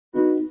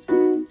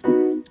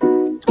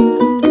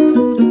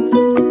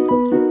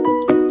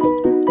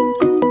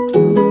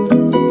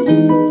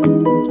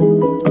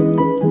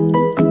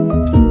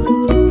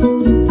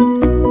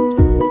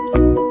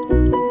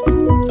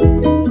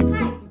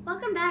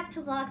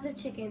loves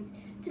of chickens.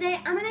 Today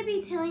I'm going to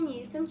be telling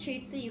you some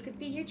treats that you could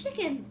feed your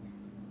chickens.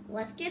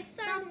 Let's get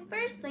started. The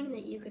first thing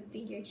that you could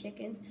feed your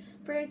chickens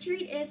for a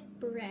treat is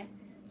bread.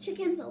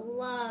 Chickens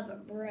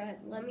love bread,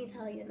 let me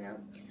tell you now.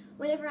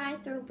 Whenever I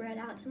throw bread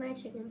out to my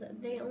chickens,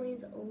 they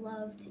always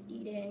love to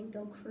eat it and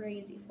go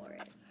crazy for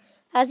it.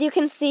 As you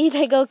can see,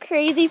 they go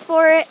crazy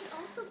for it. You can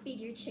also feed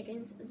your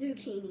chickens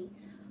zucchini.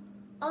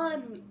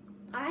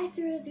 I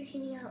threw a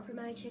zucchini out for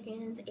my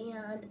chickens,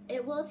 and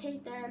it will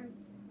take them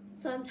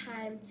some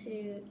time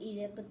to eat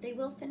it, but they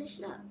will finish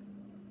it up.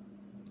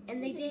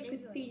 And they did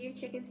could feed your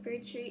chickens for a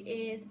treat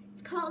is,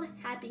 it's called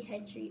Happy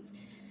Hen Treats.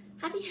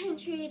 Happy Hen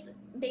Treats,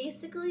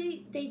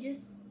 basically, they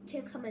just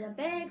can come in a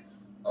bag,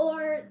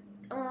 or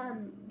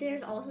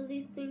there's also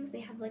these things,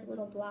 they have like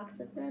little blocks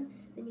of them,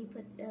 then you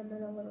put them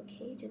in a little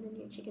cage, and then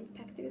your chickens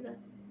peck through the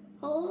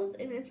holes,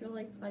 and it's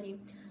really funny.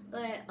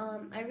 But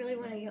I really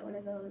want to get one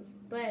of those.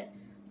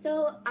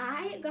 So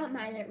I got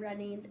mine at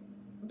Runnings,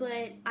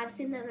 but I've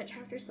seen them at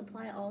Tractor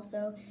Supply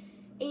also,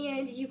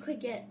 and you could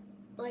get,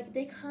 like,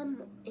 they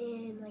come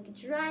in like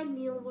dried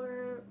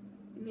mealworms,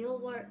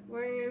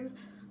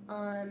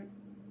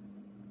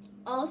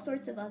 all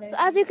sorts of other. So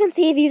as you can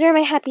see, these are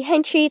my Happy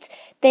Hen Treats.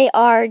 They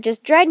are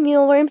just dried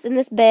mealworms in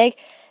this bag.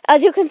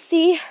 As you can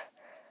see,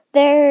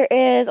 there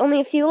is only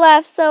a few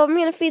left, so I'm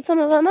going to feed some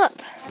of them up.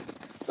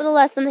 A little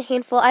less than a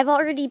handful. I've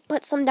already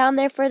put some down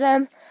there for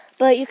them,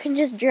 but you can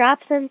just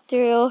drop them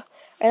through, or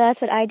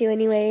that's what I do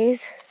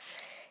anyways.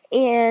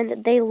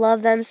 And they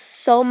love them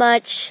so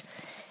much.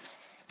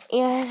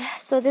 And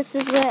so this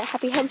is what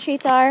Happy Hen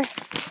Treats are.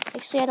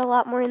 Actually, I had a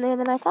lot more in there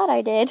than I thought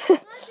I did.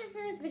 That's it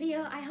for this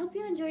video. I hope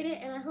you enjoyed it,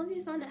 and I hope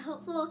you found it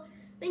helpful.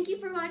 Thank you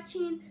for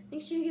watching.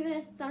 Make sure you give it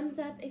a thumbs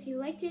up if you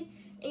liked it,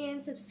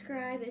 and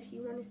subscribe if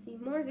you want to see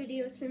more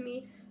videos from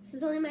me. This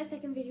is only my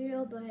second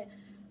video, but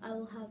I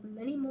will have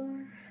many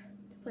more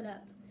to put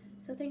up.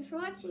 So thanks for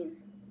watching.